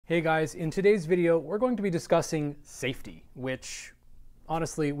Hey guys, in today's video, we're going to be discussing safety, which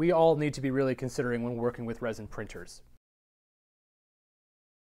honestly, we all need to be really considering when working with resin printers.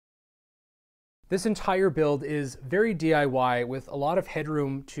 This entire build is very DIY with a lot of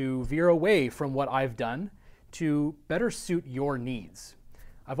headroom to veer away from what I've done to better suit your needs.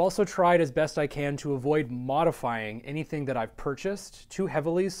 I've also tried as best I can to avoid modifying anything that I've purchased too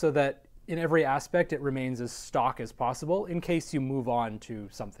heavily so that in every aspect it remains as stock as possible in case you move on to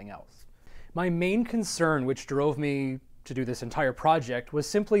something else. My main concern, which drove me to do this entire project, was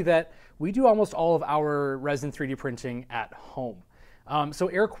simply that we do almost all of our resin 3D printing at home. So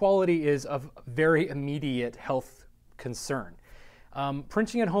air quality is of very immediate health concern.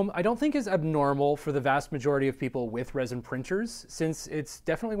 Printing at home I don't think is abnormal for the vast majority of people with resin printers, since it's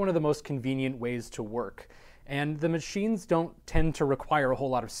definitely one of the most convenient ways to work. And the machines don't tend to require a whole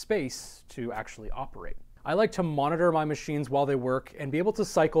lot of space to actually operate. I like to monitor my machines while they work and be able to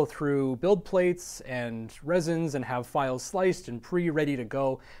cycle through build plates and resins and have files sliced and ready to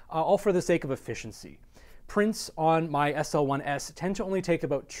go, all for the sake of efficiency. Prints on my SL1S tend to only take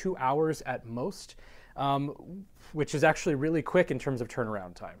about 2 hours at most, which is actually really quick in terms of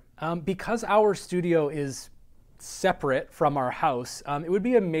turnaround time. Because our studio is separate from our house, it would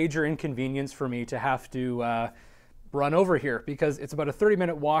be a major inconvenience for me to have to run over here because it's about a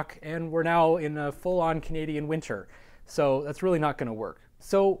 30-minute walk and we're now in a full-on Canadian winter. So that's really not going to work.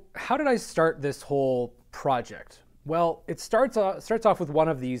 So how did I start this whole project? Well, it starts off with one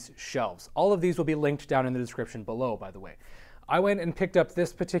of these shelves. All of these will be linked down in the description below, by the way. I went and picked up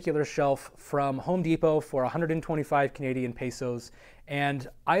this particular shelf from Home Depot for 125 Canadian pesos, and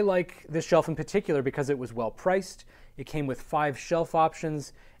I like this shelf in particular because it was well priced, it came with 5 shelf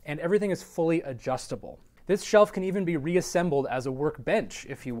options, and everything is fully adjustable. This shelf can even be reassembled as a workbench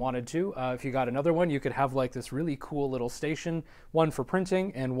if you wanted to. If you got another one, you could have like this really cool little station, one for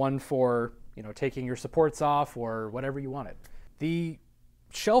printing and one for, taking your supports off or whatever you wanted. The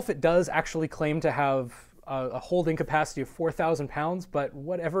shelf, it does actually claim to have a holding capacity of 4,000 pounds, but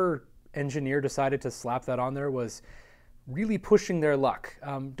whatever engineer decided to slap that on there was really pushing their luck.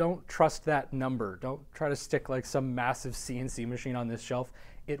 Don't trust that number. Don't try to stick like some massive CNC machine on this shelf.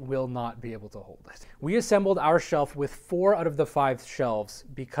 It will not be able to hold it. We assembled our shelf with 4 out of the 5 shelves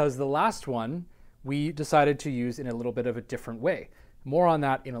because the last one we decided to use in a little bit of a different way. More on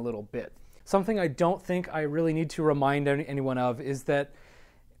that in a little bit. Something I don't think I really need to remind anyone of is that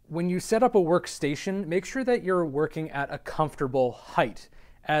when you set up a workstation, make sure that you're working at a comfortable height.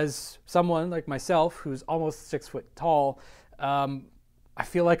 As someone like myself, who's almost 6 foot tall, I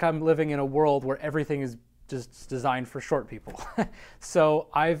feel like I'm living in a world where everything is just designed for short people. So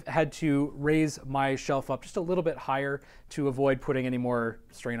I've had to raise my shelf up just a little bit higher to avoid putting any more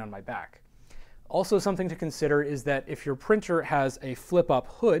strain on my back. Also, something to consider is that if your printer has a flip-up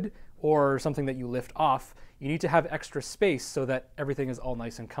hood or something that you lift off, you need to have extra space so that everything is all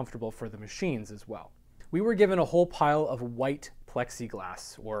nice and comfortable for the machines as well. We were given a whole pile of white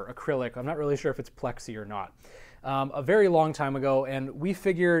plexiglass or acrylic. I'm not really sure if it's plexi or not. A very long time ago, and we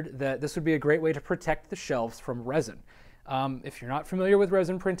figured that this would be a great way to protect the shelves from resin. If you're not familiar with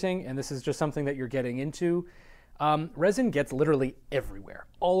resin printing, and this is just something that you're getting into, resin gets literally everywhere.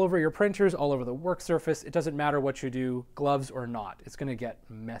 All over your printers, all over the work surface. It doesn't matter what you do, gloves or not. It's going to get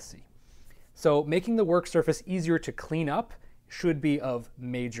messy. So making the work surface easier to clean up should be of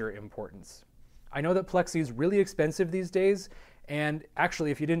major importance. I know that plexi is really expensive these days, and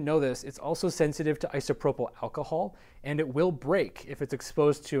actually, if you didn't know this, it's also sensitive to isopropyl alcohol, and it will break if it's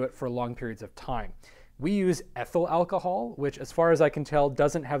exposed to it for long periods of time. We use ethyl alcohol, which as far as I can tell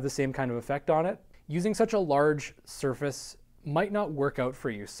doesn't have the same kind of effect on it. Using such a large surface might not work out for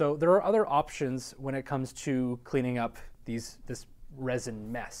you, so there are other options when it comes to cleaning up this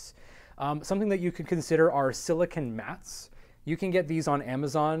resin mess. Something that you could consider are silicone mats. You can get these on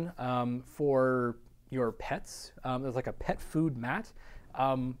Amazon for your pets. There's like a pet food mat.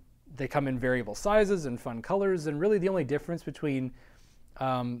 They come in variable sizes and fun colors, and really the only difference between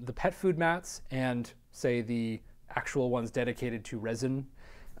the pet food mats and, say, the actual ones dedicated to resin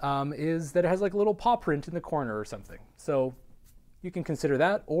is that it has like a little paw print in the corner or something. So you can consider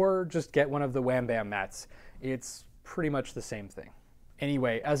that, or just get one of the Wham Bam mats. It's pretty much the same thing.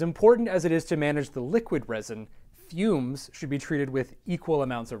 Anyway, as important as it is to manage the liquid resin, fumes should be treated with equal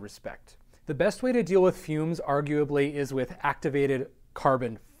amounts of respect. The best way to deal with fumes, arguably, is with activated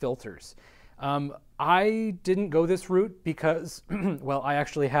carbon filters. I didn't go this route because, well, I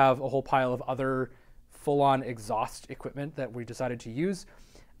actually have a whole pile of other full-on exhaust equipment that we decided to use.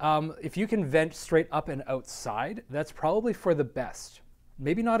 If you can vent straight up and outside, that's probably for the best.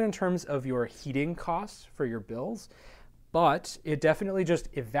 Maybe not in terms of your heating costs for your bills, but it definitely just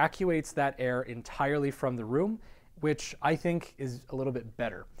evacuates that air entirely from the room, which I think is a little bit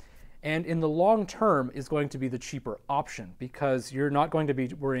better. And in the long term is going to be the cheaper option because you're not going to be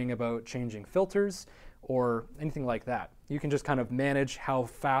worrying about changing filters or anything like that. You can just kind of manage how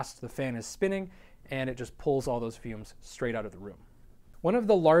fast the fan is spinning and it just pulls all those fumes straight out of the room. One of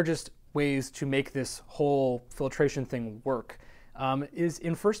the largest ways to make this whole filtration thing work is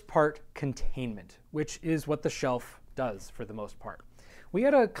in first part containment, which is what the shelf does for the most part. We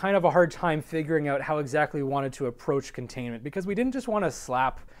had a kind of a hard time figuring out how exactly we wanted to approach containment because we didn't just want to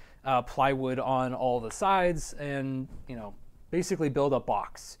slap plywood on all the sides and, basically build a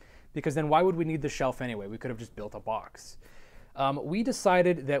box. Because then why would we need the shelf anyway? We could have just built a box. We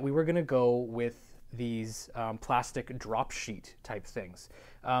decided that we were going to go with these plastic drop sheet type things.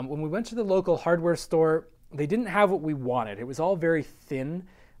 When we went to the local hardware store, they didn't have what we wanted. It was all very thin,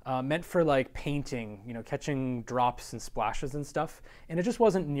 meant for like painting, catching drops and splashes and stuff. And it just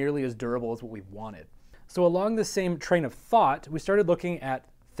wasn't nearly as durable as what we wanted. So along the same train of thought, we started looking at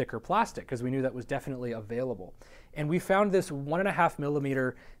thicker plastic because we knew that was definitely available. And we found this 1.5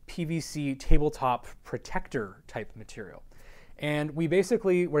 millimeter PVC tabletop protector type material. And we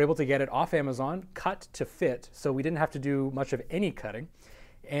basically were able to get it off Amazon, cut to fit, so we didn't have to do much of any cutting.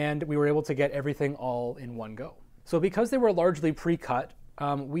 And we were able to get everything all in one go. So because they were largely pre-cut,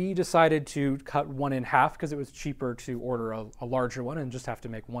 we decided to cut one in half because it was cheaper to order a larger one and just have to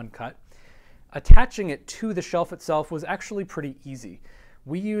make one cut. Attaching it to the shelf itself was actually pretty easy.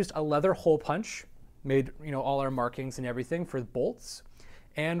 We used a leather hole punch, made all our markings and everything for bolts,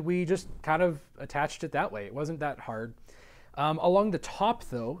 and we just kind of attached it that way. It wasn't that hard. Along the top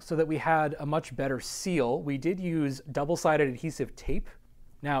though, so that we had a much better seal, we did use double-sided adhesive tape.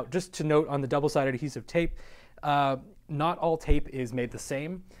 Now, just to note on the double-sided adhesive tape, not all tape is made the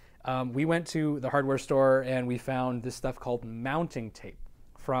same. We went to the hardware store and we found this stuff called mounting tape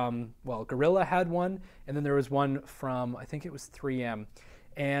from, Gorilla had one, and then there was one from, I think it was 3M.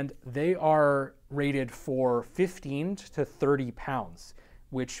 And they are rated for 15 to 30 pounds,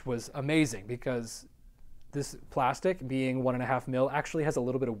 which was amazing because this plastic, being 1.5 mil, actually has a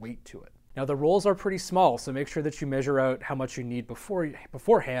little bit of weight to it. Now the rolls are pretty small, so make sure that you measure out how much you need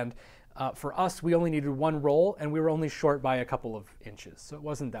beforehand. For us, we only needed one roll and we were only short by a couple of inches, so it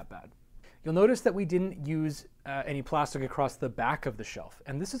wasn't that bad. You'll notice that we didn't use any plastic across the back of the shelf,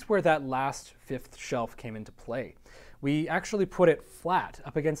 and this is where that last fifth shelf came into play. We actually put it flat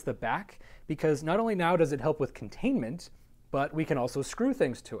up against the back because not only now does it help with containment, but we can also screw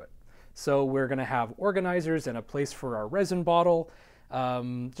things to it. So we're going to have organizers and a place for our resin bottle,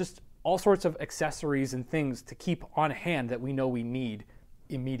 just all sorts of accessories and things to keep on hand that we know we need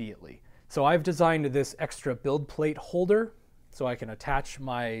immediately. So I've designed this extra build plate holder so I can attach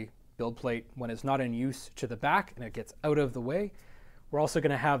my build plate when it's not in use to the back and it gets out of the way. We're also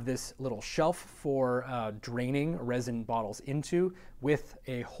going to have this little shelf for draining resin bottles into with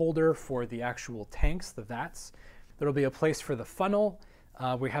a holder for the actual tanks, the vats. There'll be a place for the funnel.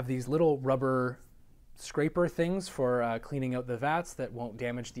 We have these little rubber scraper things for cleaning out the vats that won't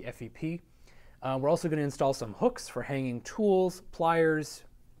damage the FEP. We're also going to install some hooks for hanging tools, pliers,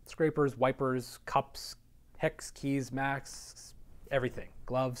 scrapers, wipers, cups, hex keys, masks, everything,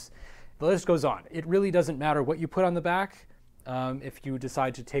 gloves. The list goes on. It really doesn't matter what you put on the back. If you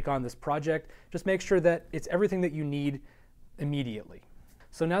decide to take on this project, just make sure that it's everything that you need immediately.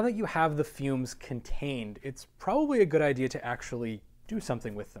 So now that you have the fumes contained, it's probably a good idea to actually do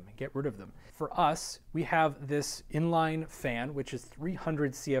something with them and get rid of them. For us, we have this inline fan, which is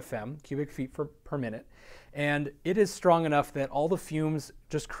 300 CFM, cubic feet per minute, and it is strong enough that all the fumes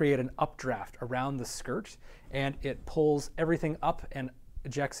just create an updraft around the skirt, and it pulls everything up and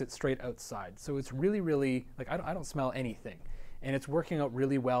ejects it straight outside. So it's really, I don't smell anything, and it's working out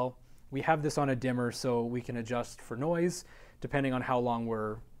really well. We have this on a dimmer so we can adjust for noise depending on how long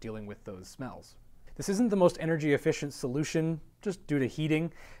we're dealing with those smells. This isn't the most energy efficient solution just due to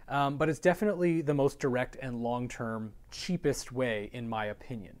heating, but it's definitely the most direct and long-term cheapest way in my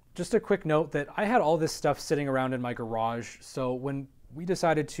opinion. Just a quick note that I had all this stuff sitting around in my garage, so when we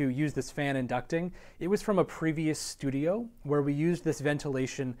decided to use this fan inducting, it was from a previous studio where we used this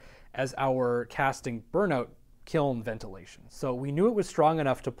ventilation as our casting burnout kiln ventilation. So we knew it was strong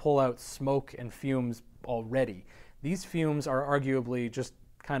enough to pull out smoke and fumes already. These fumes are arguably just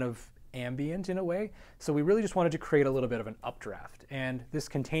kind of ambient in a way, so we really just wanted to create a little bit of an updraft, and this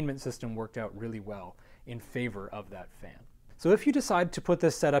containment system worked out really well in favor of that fan. So if you decide to put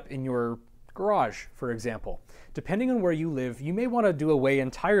this setup in your garage, for example, depending on where you live, you may want to do away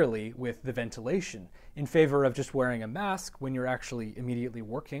entirely with the ventilation in favor of just wearing a mask when you're actually immediately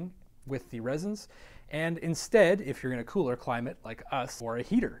working with the resins, and instead, if you're in a cooler climate like us, or a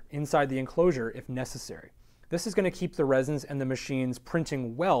heater inside the enclosure if necessary. This is going to keep the resins and the machines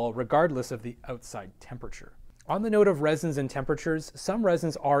printing well regardless of the outside temperature. On the note of resins and temperatures, some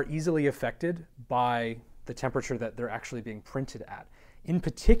resins are easily affected by the temperature that they're actually being printed at. In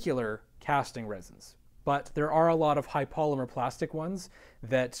particular, casting resins. But there are a lot of high polymer plastic ones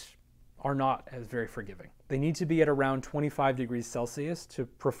that are not as very forgiving. They need to be at around 25 degrees Celsius to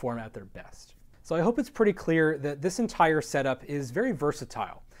perform at their best. So I hope it's pretty clear that this entire setup is very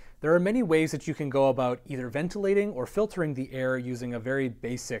versatile. There are many ways that you can go about either ventilating or filtering the air using a very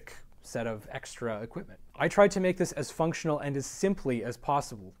basic set of extra equipment. I tried to make this as functional and as simply as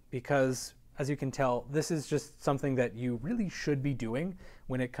possible because, as you can tell, this is just something that you really should be doing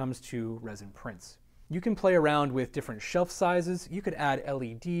when it comes to resin prints. You can play around with different shelf sizes, you could add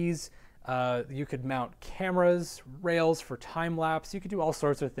LEDs, you could mount cameras, rails for time lapse, you could do all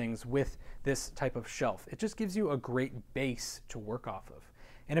sorts of things with this type of shelf. It just gives you a great base to work off of.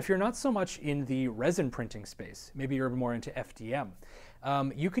 And if you're not so much in the resin printing space, maybe you're more into FDM,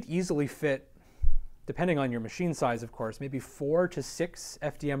 you could easily fit, depending on your machine size of course, maybe 4 to 6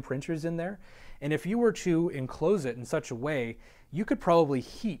 FDM printers in there. And if you were to enclose it in such a way, you could probably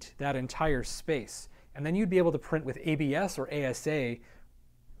heat that entire space. And then you'd be able to print with ABS or ASA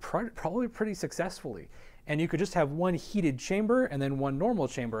probably pretty successfully. And you could just have one heated chamber and then one normal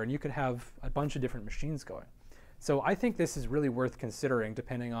chamber, and you could have a bunch of different machines going. So I think this is really worth considering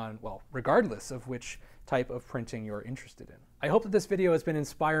depending on, well, regardless of which type of printing you're interested in. I hope that this video has been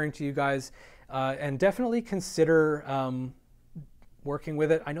inspiring to you guys, and definitely consider working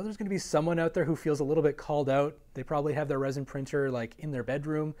with it. I know there's going to be someone out there who feels a little bit called out. They probably have their resin printer like in their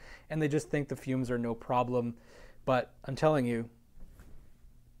bedroom and they just think the fumes are no problem. But I'm telling you,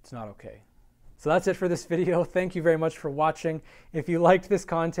 it's not okay. So that's it for this video. Thank you very much for watching. If you liked this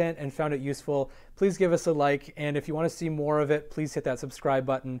content and found it useful, please give us a like. And if you want to see more of it, please hit that subscribe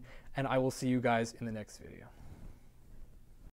button, and I will see you guys in the next video.